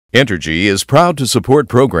Entergy is proud to support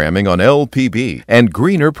programming on LPB and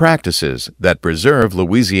greener practices that preserve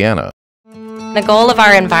Louisiana. The goal of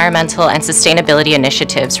our environmental and sustainability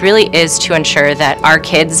initiatives really is to ensure that our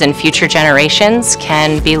kids and future generations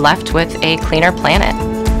can be left with a cleaner planet.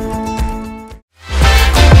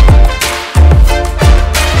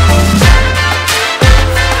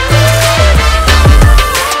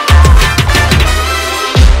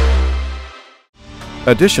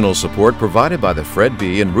 Additional support provided by the Fred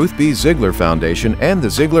B. and Ruth B. Ziegler Foundation and the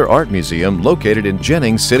Ziegler Art Museum located in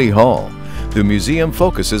Jennings City Hall. The museum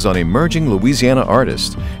focuses on emerging Louisiana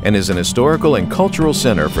artists and is an historical and cultural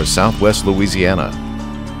center for Southwest Louisiana.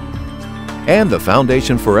 And the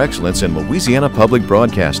Foundation for Excellence in Louisiana Public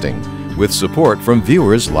Broadcasting, with support from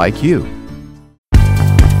viewers like you.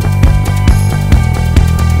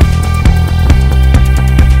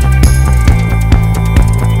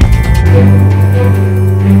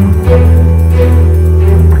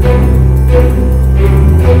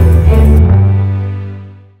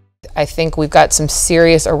 I think we've got some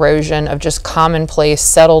serious erosion of just commonplace,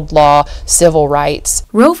 settled law, civil rights.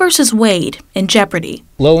 Roe versus Wade in jeopardy.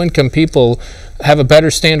 Low-income people have a better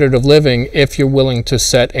standard of living if you're willing to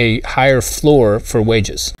set a higher floor for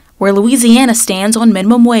wages. Where Louisiana stands on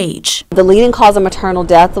minimum wage. The leading cause of maternal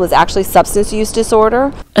death was actually substance use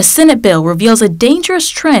disorder. A Senate bill reveals a dangerous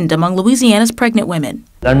trend among Louisiana's pregnant women.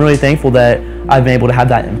 I'm really thankful that I've been able to have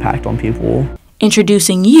that impact on people.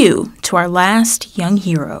 Introducing you to our last young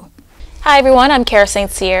hero. Hi everyone, I'm Kara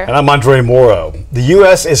St. Cyr. And I'm Andre Morrow. The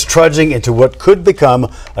U.S. is trudging into what could become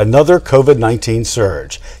another COVID-19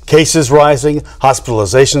 surge. Cases rising,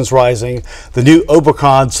 hospitalizations rising. The new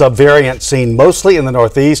Omicron subvariant seen mostly in the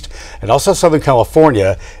Northeast and also Southern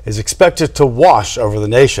California is expected to wash over the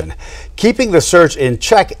nation. Keeping the surge in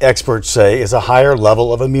check, experts say, is a higher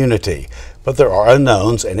level of immunity. But there are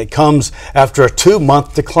unknowns, and it comes after a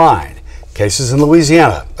 2-month decline. Cases in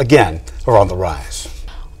Louisiana, again, are on the rise.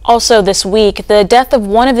 Also this week, the death of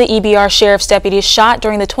one of the EBR sheriff's deputies shot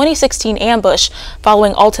during the 2016 ambush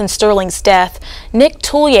following Alton Sterling's death. Nick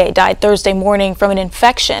Toulier died Thursday morning from an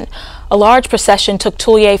infection. A large procession took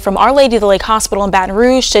Toulier from Our Lady of the Lake Hospital in Baton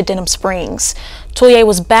Rouge to Denham Springs. Toulier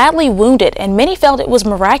was badly wounded, and many felt it was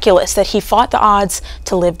miraculous that he fought the odds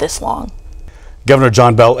to live this long. Governor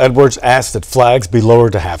John Bell Edwards asked that flags be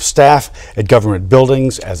lowered to have staff at government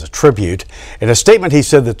buildings as a tribute. In a statement, he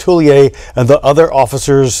said that Toulier and the other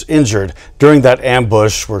officers injured during that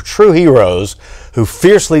ambush were true heroes who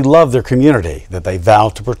fiercely loved their community that they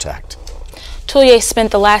vowed to protect. Toulier spent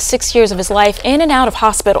the last 6 years of his life in and out of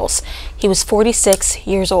hospitals. He was 46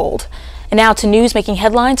 years old. And now to news making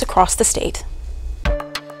headlines across the state.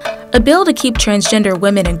 A bill to keep transgender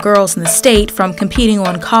women and girls in the state from competing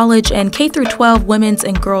on college and K-12 women's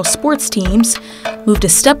and girls sports teams moved a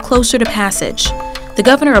step closer to passage. The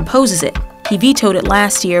governor opposes it. He vetoed it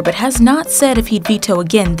last year, but has not said if he'd veto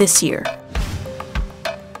again this year.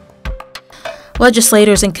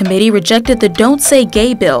 Legislators in committee rejected the Don't Say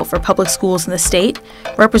Gay bill for public schools in the state.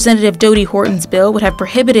 Representative Dodie Horton's bill would have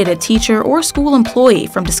prohibited a teacher or school employee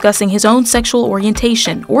from discussing his own sexual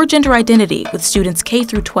orientation or gender identity with students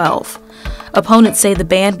K-12. Opponents say the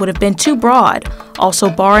ban would have been too broad, also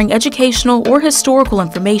barring educational or historical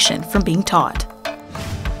information from being taught.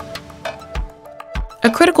 A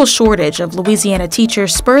critical shortage of Louisiana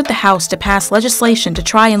teachers spurred the House to pass legislation to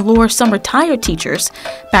try and lure some retired teachers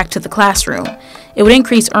back to the classroom. It would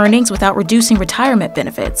increase earnings without reducing retirement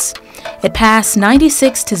benefits. It passed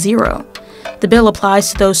 96-0. The bill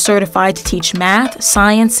applies to those certified to teach math,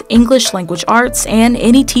 science, English language arts, and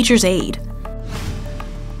any teacher's aide.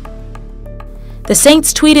 The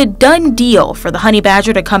Saints tweeted done deal for the Honey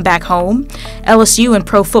Badger to come back home. LSU and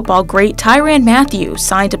pro football great Tyrann Mathieu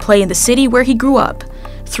signed to play in the city where he grew up.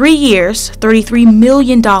 3 years, $33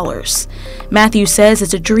 million. Mathieu says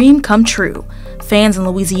it's a dream come true. Fans in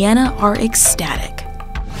Louisiana are ecstatic.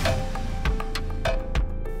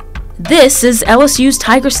 This is LSU's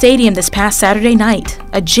Tiger Stadium this past Saturday night.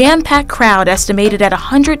 A jam-packed crowd estimated at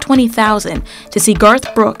 120,000 to see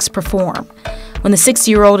Garth Brooks perform. When the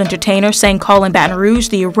 60-year-old entertainer sang Call in Baton Rouge,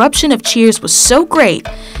 the eruption of cheers was so great,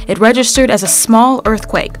 it registered as a small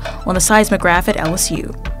earthquake on the seismograph at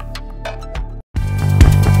LSU.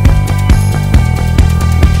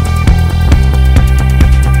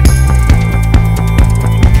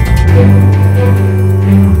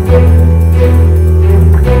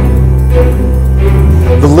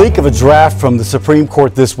 The leak of a draft from the Supreme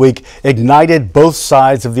Court this week ignited both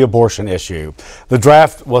sides of the abortion issue. The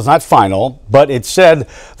draft was not final, but it said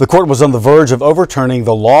the court was on the verge of overturning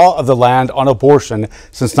the law of the land on abortion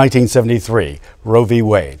since 1973, Roe v.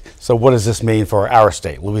 Wade. So what does this mean for our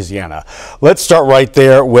state, Louisiana? Let's start right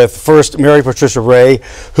there with first Mary Patricia Ray,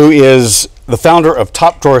 who is the founder of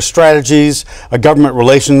Top Drawer Strategies, a government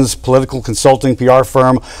relations, political consulting PR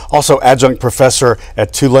firm, also adjunct professor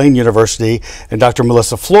at Tulane University, and Dr.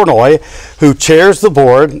 Melissa Flournoy, who chairs the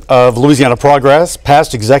board of Louisiana Progress,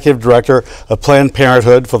 past executive director of Planned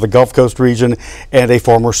Parenthood for the Gulf Coast region, and a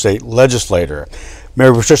former state legislator.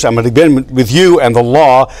 Mary Patricia, I'm going to begin with you and the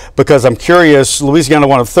law because I'm curious. Louisiana,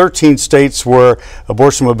 one of 13 states where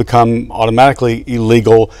abortion would become automatically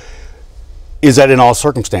illegal. Is that in all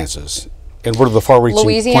circumstances? And what are the far-reaching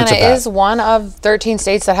points of that? Louisiana is one of 13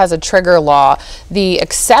 states that has a trigger law. The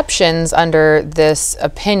exceptions under this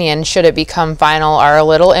opinion, should it become final, are a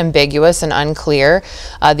little ambiguous and unclear.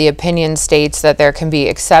 The opinion states that there can be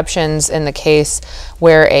exceptions in the case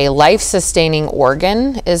where a life-sustaining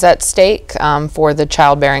organ is at stake for the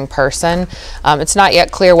childbearing person. It's not yet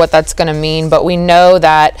clear what that's going to mean, but we know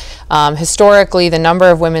that historically the number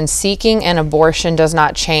of women seeking an abortion does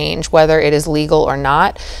not change, whether it is legal or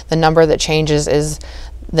not. The number that changes is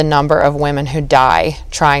the number of women who die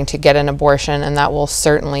trying to get an abortion, and that will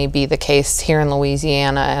certainly be the case here in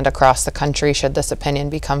Louisiana and across the country should this opinion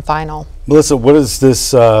become final. Melissa, what does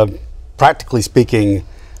this, practically speaking,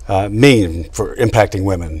 mean for impacting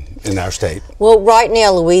women in our state? Well, right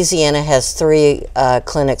now Louisiana has 3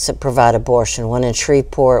 clinics that provide abortion, one in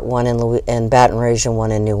Shreveport, one in Baton Rouge, and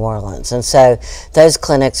one in New Orleans. And so those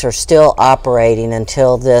clinics are still operating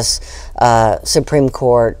until this Supreme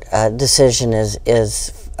Court decision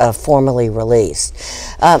is formally released.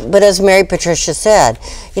 But as Mary Patricia said,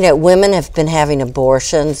 you know, women have been having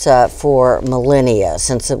abortions for millennia.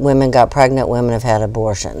 Since women got pregnant, women have had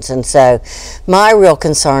abortions. And so my real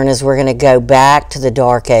concern is we're going to go back to the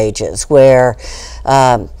dark ages where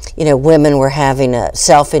you know, women were having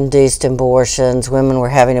self-induced abortions, women were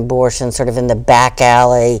having abortions sort of in the back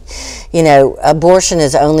alley. You know, abortion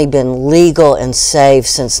has only been legal and safe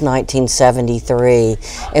since 1973,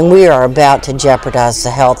 and we are about to jeopardize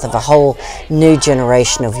the health of a whole new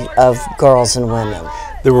generation of girls and women.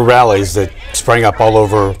 There were rallies that sprang up all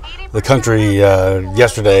over the country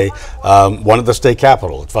yesterday, one at the state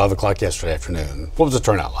capitol at 5 o'clock yesterday afternoon. What was the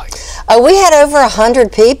turnout like? We had over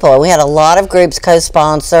 100 people. We had a lot of groups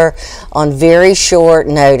co-sponsor on very short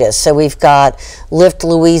notice. So we've got Lift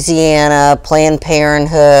Louisiana, Planned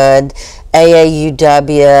Parenthood,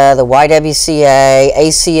 AAUW, the YWCA,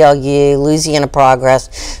 ACLU, Louisiana Progress.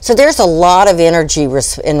 So there's a lot of energy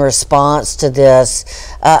in response to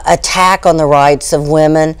this attack on the rights of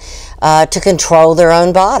women to control their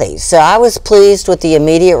own bodies. So I was pleased with the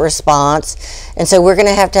immediate response, and so we're going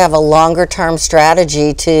to have a longer term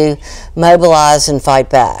strategy to mobilize and fight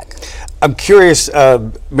back. I'm curious,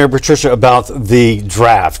 Mary Patricia, about the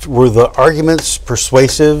draft. Were the arguments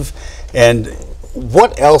persuasive, and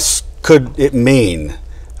what else could it mean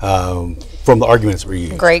from the arguments we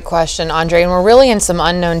used? Great question, Andre, and we're really in some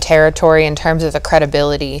unknown territory in terms of the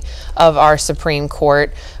credibility of our Supreme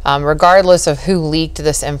Court. Regardless of who leaked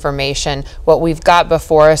this information, what we've got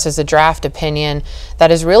before us is a draft opinion that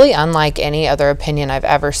is really unlike any other opinion I've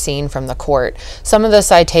ever seen from the court. Some of the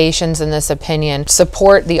citations in this opinion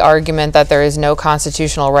support the argument that there is no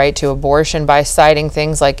constitutional right to abortion by citing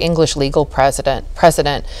things like English legal precedent,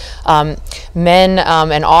 men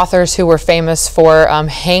and authors who were famous for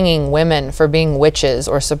hanging women for being witches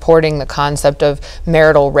or supporting the concept of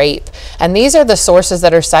marital rape. And these are the sources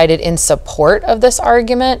that are cited in support of this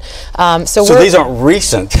argument. So these aren't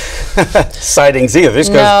recent sightings either. This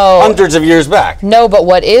goes hundreds of years back. No, but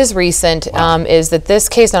what is recent is that this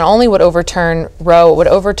case not only would overturn Roe, it would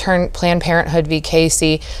overturn Planned Parenthood v.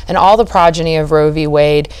 Casey and all the progeny of Roe v.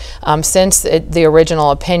 Wade since the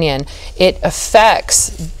original opinion. It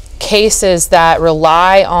affects cases that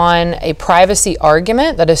rely on a privacy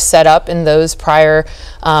argument that is set up in those prior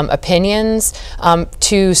opinions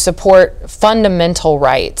to support fundamental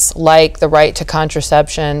rights like the right to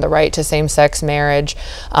contraception, the right to same-sex marriage,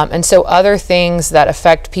 and so other things that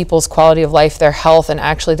affect people's quality of life, their health, and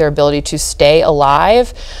actually their ability to stay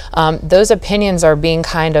alive. Those opinions are being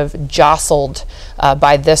kind of jostled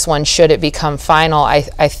by this one should it become final. I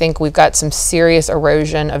think we've got some serious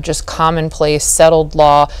erosion of just commonplace settled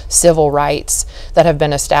law civil rights that have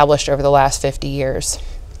been established over the last 50 years.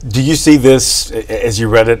 Do you see this, as you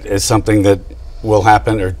read it, as something that will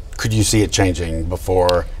happen, or could you see it changing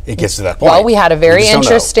before it gets to that point. Well, we had a very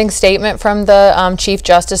interesting statement from the Chief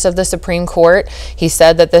Justice of the Supreme Court. He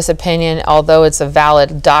said that this opinion, although it's a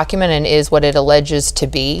valid document and is what it alleges to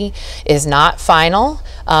be, is not final,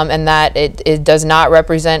 and that it does not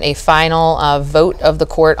represent a final vote of the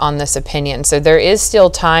court on this opinion. So there is still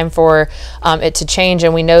time for it to change,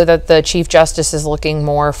 and we know that the Chief Justice is looking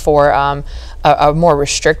more for a more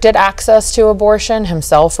restricted access to abortion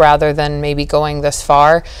himself rather than maybe going this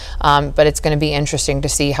far. But it's going to be interesting to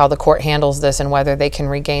see how the court handles this and whether they can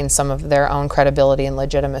regain some of their own credibility and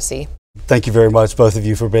legitimacy. Thank you very much, both of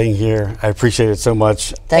you, for being here. I appreciate it so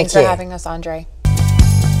much. Thanks for having us, Andre.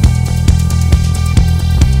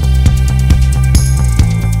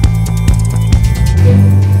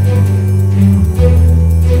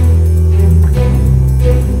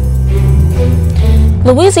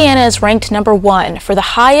 Louisiana is ranked #1 for the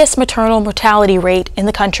highest maternal mortality rate in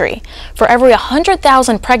the country. For every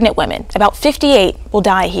 100,000 pregnant women, about 58 will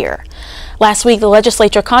die here. Last week, the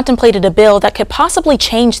legislature contemplated a bill that could possibly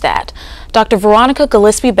change that. Dr. Veronica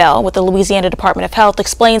Gillespie-Bell with the Louisiana Department of Health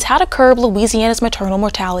explains how to curb Louisiana's maternal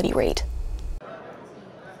mortality rate.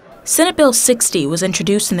 Senate Bill 60 was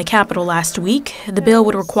introduced in the Capitol last week. The bill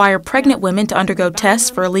would require pregnant women to undergo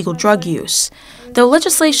tests for illegal drug use. Though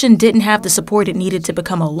legislation didn't have the support it needed to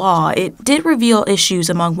become a law, it did reveal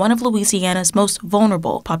issues among one of Louisiana's most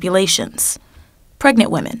vulnerable populations: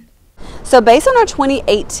 pregnant women. So based on our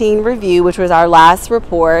 2018 review, which was our last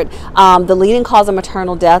report, the leading cause of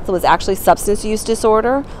maternal death was actually substance use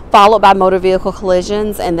disorder, followed by motor vehicle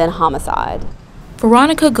collisions, and then homicide.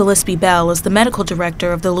 Veronica Gillespie-Bell is the medical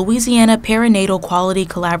director of the Louisiana Perinatal Quality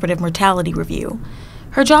Collaborative Mortality Review.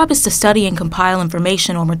 Her job is to study and compile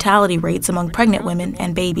information on mortality rates among pregnant women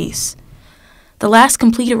and babies. The last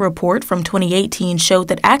completed report from 2018 showed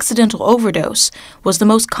that accidental overdose was the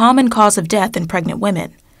most common cause of death in pregnant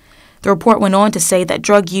women. The report went on to say that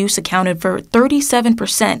drug use accounted for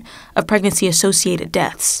 37% of pregnancy-associated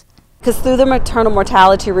deaths. Because through the maternal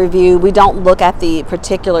mortality review, we don't look at the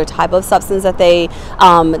particular type of substance that they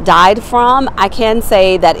died from. I can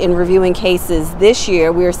say that in reviewing cases this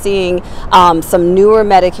year, we're seeing some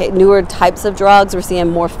newer types of drugs. We're seeing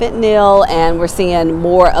more fentanyl, and we're seeing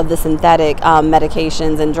more of the synthetic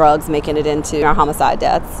medications and drugs making it into our homicide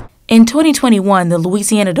deaths. In 2021, the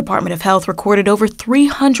Louisiana Department of Health recorded over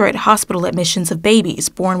 300 hospital admissions of babies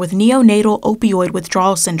born with neonatal opioid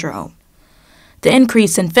withdrawal syndrome. The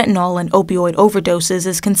increase in fentanyl and opioid overdoses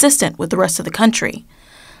is consistent with the rest of the country.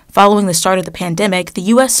 Following the start of the pandemic, the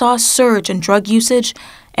U.S. saw a surge in drug usage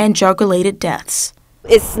and drug-related deaths.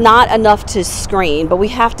 It's not enough to screen, but we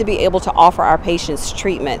have to be able to offer our patients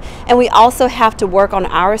treatment. And we also have to work on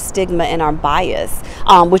our stigma and our bias,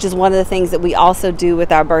 which is one of the things that we also do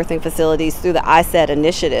with our birthing facilities through the ISET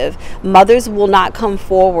initiative. Mothers will not come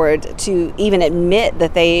forward to even admit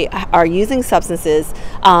that they are using substances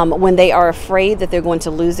when they are afraid that they're going to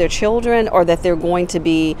lose their children or that they're going to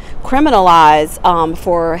be criminalized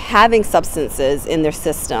for having substances in their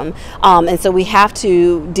system. And so we have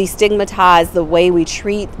to destigmatize the way we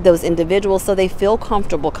treat those individuals so they feel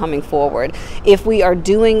comfortable coming forward. If we are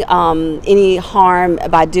doing any harm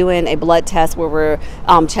by doing a blood test where we're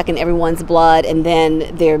checking everyone's blood and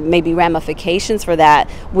then there may be ramifications for that,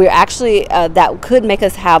 we're actually that could make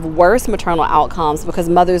us have worse maternal outcomes because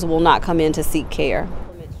mothers will not come in to seek care.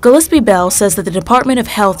 Gillespie-Bell says that the Department of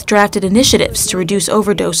Health drafted initiatives to reduce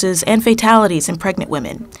overdoses and fatalities in pregnant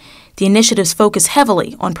women. The initiatives focus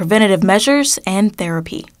heavily on preventative measures and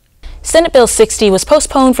therapy. Senate Bill 60 was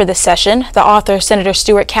postponed for this session. The author, Senator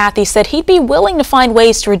Stuart Cathy, said he'd be willing to find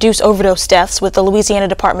ways to reduce overdose deaths with the Louisiana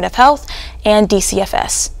Department of Health and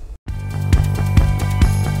DCFS.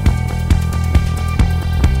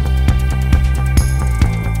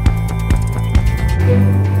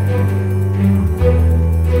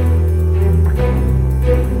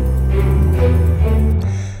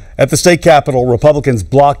 At the state capitol, Republicans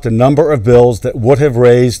blocked a number of bills that would have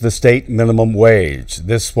raised the state minimum wage.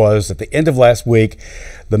 This was at the end of last week.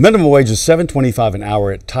 The minimum wage is $7.25 an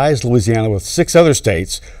hour. It ties Louisiana with 6 other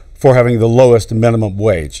states for having the lowest minimum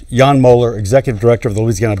wage. Jan Moeller, executive director of the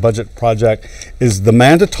Louisiana Budget Project, is the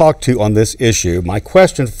man to talk to on this issue. My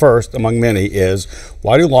question first, among many, is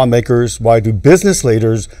why do lawmakers, why do business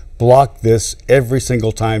leaders block this every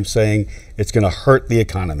single time, saying it's going to hurt the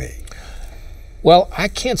economy? Well, I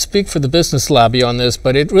can't speak for the business lobby on this,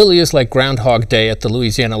 but it really is like Groundhog Day at the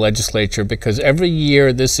Louisiana legislature, because every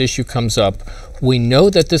year this issue comes up. We know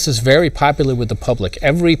that this is very popular with the public.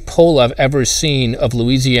 Every poll I've ever seen of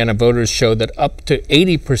Louisiana voters show that up to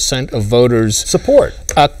 80% of voters support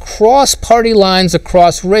across party lines,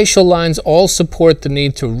 across racial lines, all support the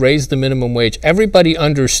need to raise the minimum wage. Everybody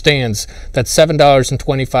understands that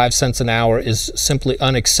 $7.25 an hour is simply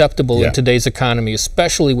unacceptable in today's economy,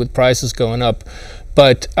 especially with prices going up.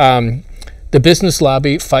 But the business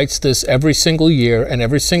lobby fights this every single year, and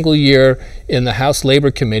every single year in the House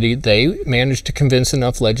Labor Committee, they manage to convince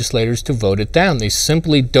enough legislators to vote it down. They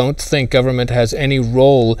simply don't think government has any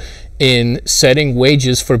role in setting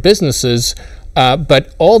wages for businesses.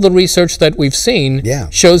 But all the research that we've seen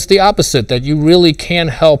shows the opposite, that you really can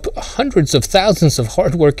help hundreds of thousands of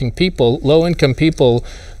hardworking people, low-income people,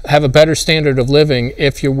 have a better standard of living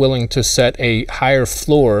if you're willing to set a higher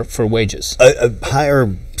floor for wages. A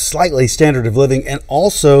higher, slightly standard of living, and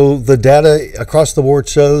also the data across the board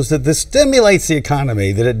shows that this stimulates the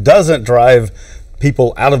economy, that it doesn't drive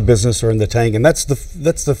people out of business or in the tank, and that's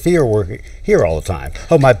the fear we're hear all the time.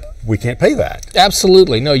 Oh my, we can't pay that.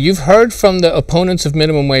 Absolutely. No, you've heard from the opponents of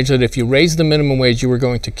minimum wage that if you raise the minimum wage, you were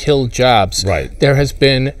going to kill jobs. Right. There has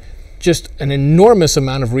been just an enormous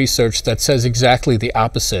amount of research that says exactly the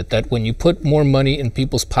opposite, that when you put more money in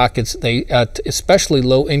people's pockets, they, especially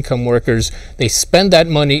low-income workers, they spend that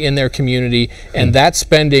money in their community, and that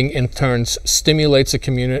spending in turn stimulates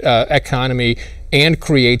a economy and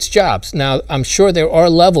creates jobs. Now, I'm sure there are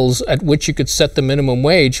levels at which you could set the minimum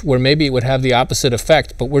wage where maybe it would have the opposite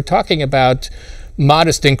effect, but we're talking about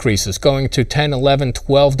modest increases, going to $10, $11,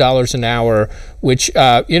 $12 an hour, which,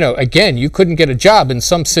 again, you couldn't get a job in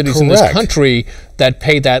some cities in this country that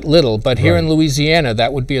pay that little. But here in Louisiana,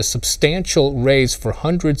 that would be a substantial raise for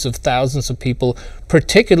hundreds of thousands of people,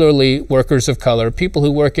 particularly workers of color, people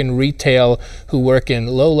who work in retail, who work in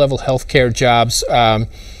low-level healthcare jobs,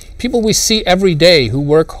 people we see every day who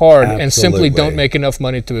work hard and simply don't make enough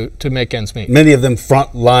money to make ends meet. Many of them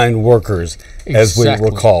frontline workers, as we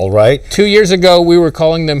recall, right? 2 years ago, we were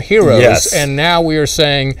calling them heroes, and now we are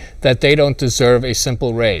saying that they don't deserve a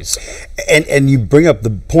simple raise. And you bring up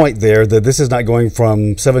the point there that this is not going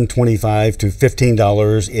from $7.25 to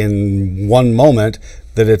 $15 in one moment,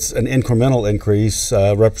 that it's an incremental increase.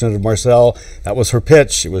 Representative Marcel, that was her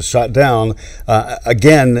pitch. It was shot down.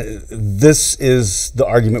 Again, this is the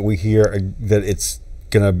argument we hear, that it's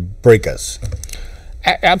going to break us.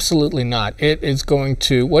 Absolutely not. It is going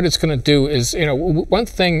to, what it's going to do is, one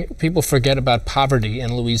thing people forget about poverty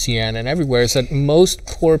in Louisiana and everywhere is that most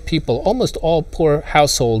poor people, almost all poor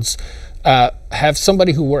households, have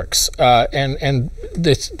somebody who works, and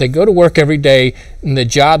they go to work every day, and the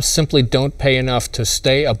jobs simply don't pay enough to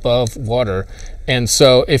stay above water. And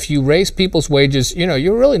so if you raise people's wages,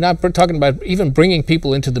 you're really not talking about even bringing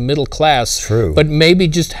people into the middle class, but maybe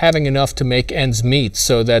just having enough to make ends meet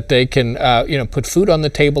so that they can, put food on the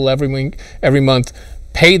table every month,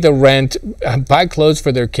 pay the rent, buy clothes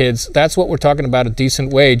for their kids. That's what we're talking about, a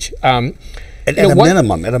decent wage. At a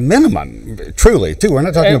minimum, truly, too. We're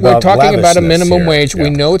not talking about we're talking about a minimum here. wage.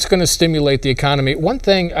 We know it's going to stimulate the economy. One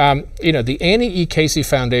thing, the Annie E. Casey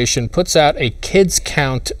Foundation puts out a kids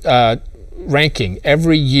count ranking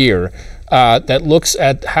every year that looks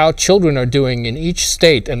at how children are doing in each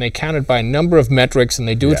state, and they count it by a number of metrics, and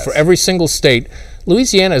they do it for every single state.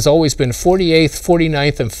 Louisiana has always been 48th,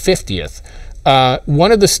 49th, and 50th.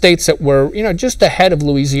 One of the states that were, just ahead of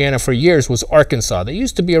Louisiana for years was Arkansas. They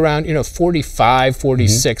used to be around, 45,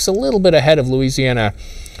 46, a little bit ahead of Louisiana.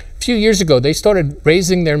 A few years ago, they started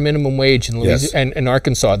raising their minimum wage in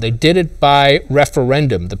Arkansas. They did it by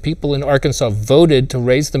referendum. The people in Arkansas voted to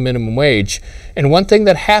raise the minimum wage. And one thing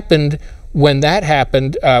that happened when that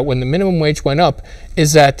happened, when the minimum wage went up,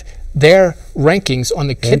 is that their rankings on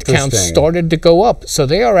the kid count started to go up. So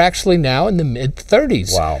they are actually now in the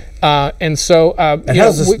mid-30s. Wow. And so... and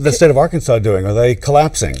how's the state of Arkansas doing? Are they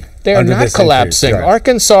collapsing? They are not collapsing.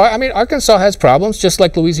 Arkansas has problems, just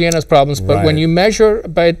like Louisiana has problems, but when you measure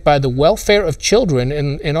by the welfare of children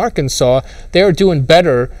in Arkansas, they are doing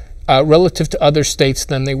better relative to other states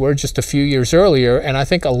than they were just a few years earlier. And I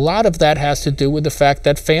think a lot of that has to do with the fact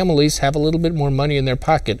that families have a little bit more money in their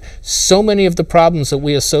pocket. So many of the problems that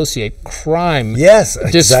we associate, crime,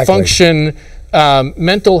 dysfunction,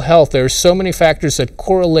 mental health, there are so many factors that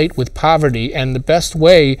correlate with poverty, and the best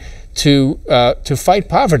way to fight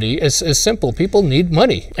poverty is simple. People need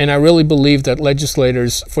money. And I really believe that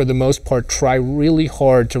legislators, for the most part, try really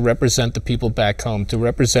hard to represent the people back home, to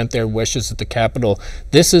represent their wishes at the Capitol.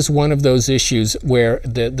 This is one of those issues where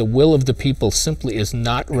the will of the people simply is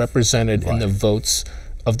not represented in the votes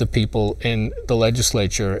of the people in the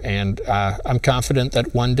legislature. And I'm confident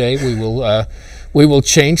that one day we will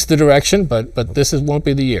change the direction, but this won't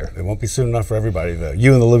be the year. It won't be soon enough for everybody, though.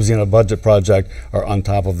 You and the Louisiana Budget Project are on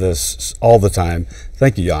top of this all the time.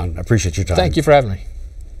 Thank you, Jan. I appreciate your time. Thank you for having me.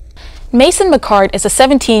 Mason McCart is a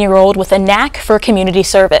 17-year-old with a knack for community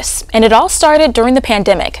service, and it all started during the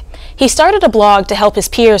pandemic. He started a blog to help his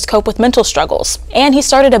peers cope with mental struggles, and he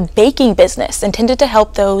started a baking business intended to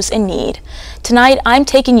help those in need. Tonight, I'm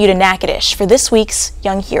taking you to Natchitoches for this week's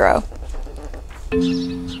Young Hero.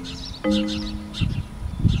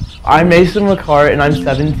 I'm Mason McCart and I'm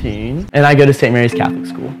 17 and I go to St. Mary's Catholic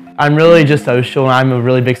School. I'm really just social and I'm a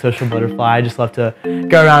really big social butterfly. I just love to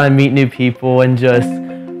go around and meet new people and just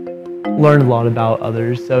learn a lot about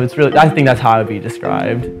others. So it's really, I think that's how I would be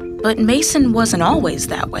described. But Mason wasn't always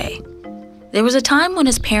that way. There was a time when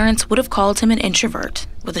his parents would have called him an introvert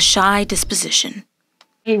with a shy disposition.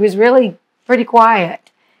 He was really pretty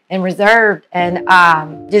quiet and reserved and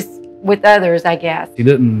just with others, I guess. He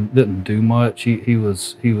didn't do much. He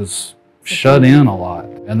was shut in a lot.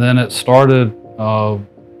 And then it started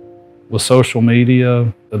with social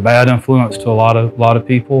media, a bad influence to a lot of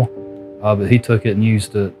people, but he took it and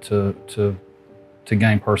used it to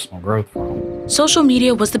gain personal growth from. Social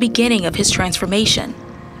media was the beginning of his transformation.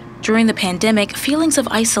 During the pandemic, feelings of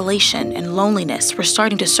isolation and loneliness were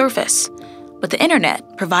starting to surface, but the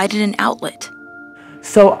internet provided an outlet.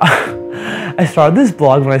 So I started this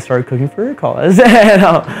blog when I started cooking for a cause, and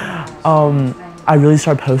I really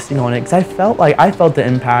started posting on it because I felt the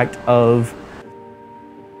impact of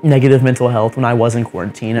negative mental health when I was in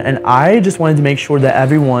quarantine, and I just wanted to make sure that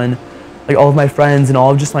everyone, like all of my friends and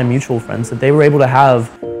all of just my mutual friends, that they were able to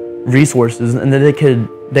have resources and that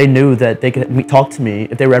they knew that they could talk to me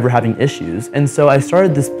if they were ever having issues. And so I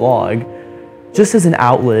started this blog just as an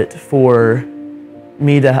outlet for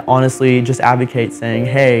me to honestly just advocate, saying,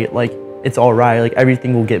 hey, like, it's all right, like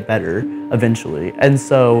everything will get better eventually. And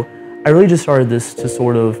so I really just started this to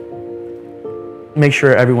sort of make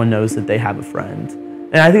sure everyone knows that they have a friend.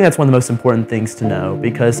 And I think that's one of the most important things to know,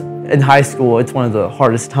 because in high school, it's one of the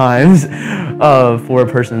hardest times for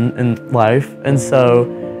a person in life. And so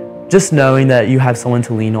just knowing that you have someone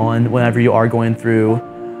to lean on whenever you are going through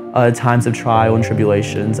times of trial and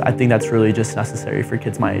tribulations, I think that's really just necessary for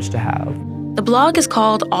kids my age to have. The blog is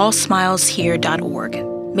called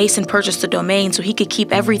allsmileshere.org. Mason purchased the domain so he could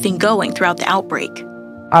keep everything going throughout the outbreak.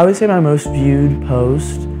 I would say my most viewed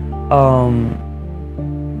post,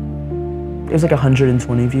 it was like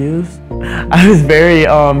 120 views. I was very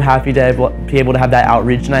happy to be able to have that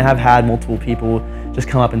outreach, and I have had multiple people just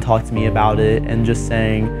come up and talk to me about it and just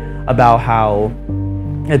saying about how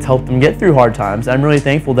it's helped them get through hard times. I'm really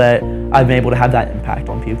thankful that I've been able to have that impact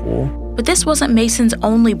on people. But this wasn't Mason's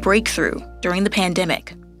only breakthrough during the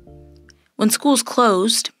pandemic. When schools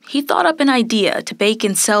closed, he thought up an idea to bake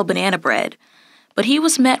and sell banana bread, but he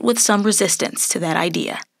was met with some resistance to that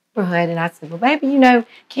idea. And I said, well, baby,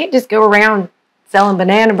 can't just go around selling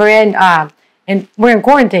banana bread, and we're in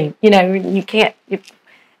quarantine. You can't,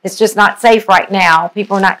 it's just not safe right now.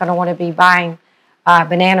 People are not going to want to be buying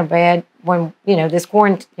banana bread when, this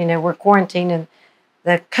quarantine, we're quarantined and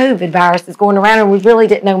the COVID virus is going around, and we really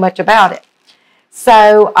didn't know much about it.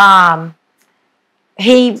 So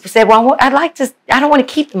he said, well, I don't want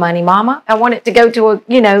to keep the money, Mama. I want it to go to,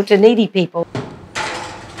 to needy people.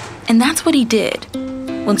 And that's what he did.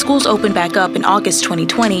 When schools opened back up in August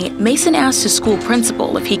 2020, Mason asked his school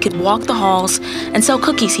principal if he could walk the halls and sell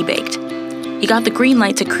cookies he baked. He got the green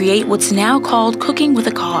light to create what's now called Cooking with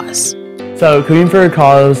a Cause. So Cooking for a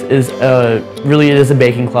Cause is really it is a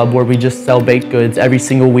baking club where we just sell baked goods every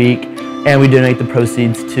single week, and we donate the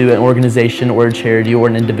proceeds to an organization or a charity or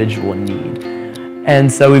an individual in need.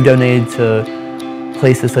 And so we've donated to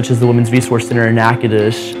places such as the Women's Resource Center in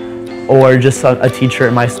Natchitoches, or just a teacher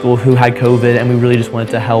at my school who had COVID, and we really just wanted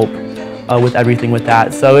to help with everything with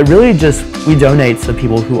that. So it really just, we donate to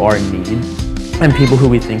people who are in need and people who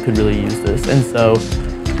we think could really use this. And so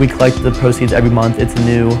we collect the proceeds every month. It's a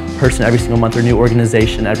new person every single month or a new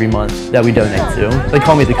organization every month that we donate to. They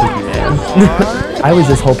call me the Cookie Man. I was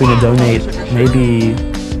just hoping to donate maybe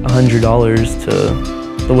 $100 to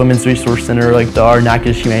the Women's Resource Center, like our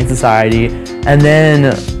Natchitoches Humane Society. And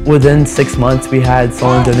then within 6 months, we had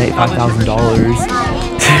someone donate $5,000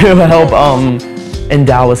 to help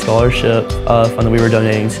endow a scholarship fund that we were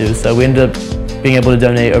donating to. So we ended up being able to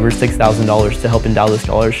donate over $6,000 to help endow the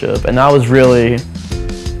scholarship. And that was really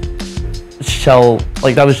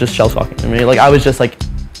that was just shell-shocking to me. Like, I was just like,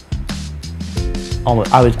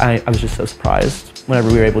 almost, I was just so surprised whenever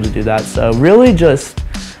we were able to do that. So really just,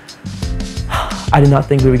 I did not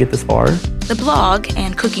think we would get this far. The blog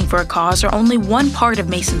and Cooking for a Cause are only one part of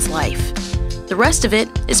Mason's life. The rest of it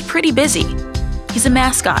is pretty busy. He's a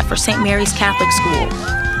mascot for St. Mary's Catholic School.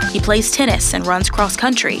 He plays tennis and runs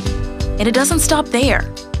cross-country. And it doesn't stop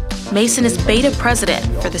there. Mason is Beta President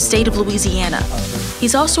for the state of Louisiana.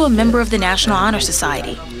 He's also a member of the National Honor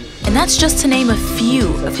Society. And that's just to name a few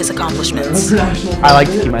of his accomplishments. I like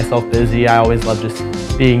to keep myself busy. I always love just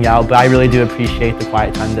being out, but I really do appreciate the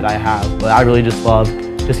quiet time that I have. But I really just love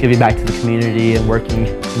just giving back to the community and working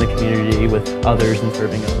in the community with others and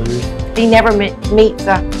serving others. He never meets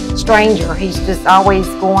a stranger. He's just always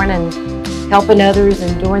going and helping others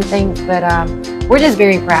and doing things, but we're just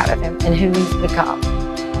very proud of him and who he's become.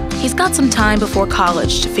 He's got some time before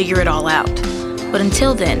college to figure it all out. But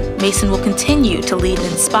until then, Mason will continue to lead an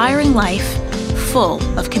inspiring life full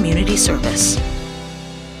of community service.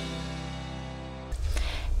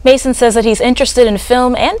 Mason says that he's interested in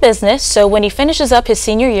film and business, so when he finishes up his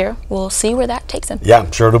senior year, we'll see where that takes him. Yeah,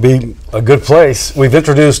 I'm sure it'll be a good place. We've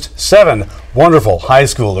introduced 7 wonderful high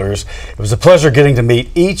schoolers. It was a pleasure getting to meet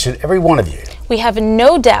each and every one of you. We have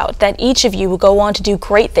no doubt that each of you will go on to do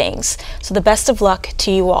great things, so the best of luck to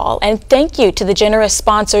you all. And thank you to the generous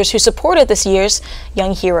sponsors who supported this year's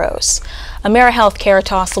Young Heroes. AmeriHealth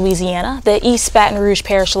Caritas, Louisiana, the East Baton Rouge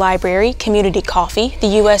Parish Library, Community Coffee, the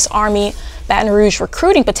U.S. Army Baton Rouge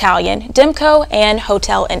Recruiting Battalion, DEMCO, and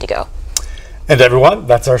Hotel Indigo. And everyone,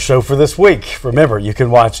 that's our show for this week. Remember, you can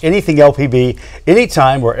watch anything LPB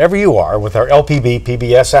anytime, wherever you are, with our LPB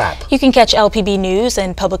PBS app. You can catch LPB news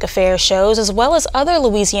and public affairs shows, as well as other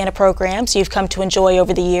Louisiana programs you've come to enjoy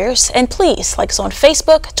over the years. And please like us on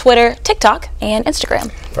Facebook, Twitter, TikTok, and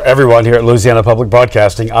Instagram. For everyone here at Louisiana Public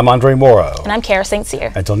Broadcasting, I'm Andre Morrow. And I'm Kara St.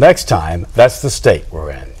 Cyr. Until next time, that's the state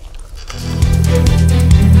we're in.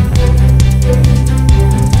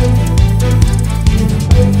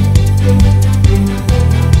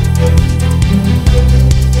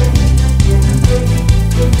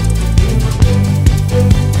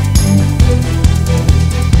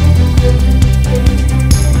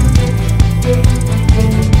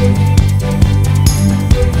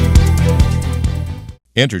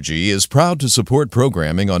 Entergy is proud to support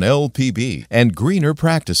programming on LPB and greener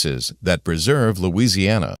practices that preserve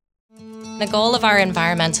Louisiana. The goal of our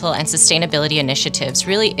environmental and sustainability initiatives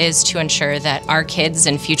really is to ensure that our kids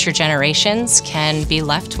and future generations can be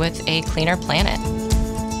left with a cleaner planet.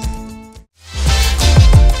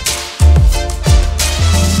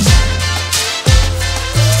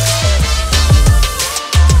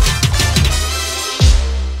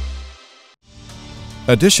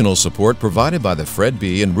 Additional support provided by the Fred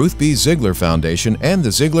B. and Ruth B. Ziegler Foundation and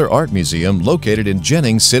the Ziegler Art Museum located in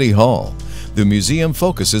Jennings City Hall. The museum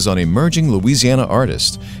focuses on emerging Louisiana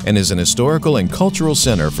artists and is an historical and cultural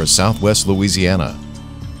center for Southwest Louisiana.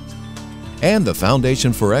 And the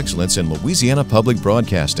Foundation for Excellence in Louisiana Public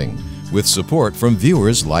Broadcasting, with support from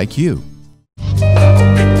viewers like you.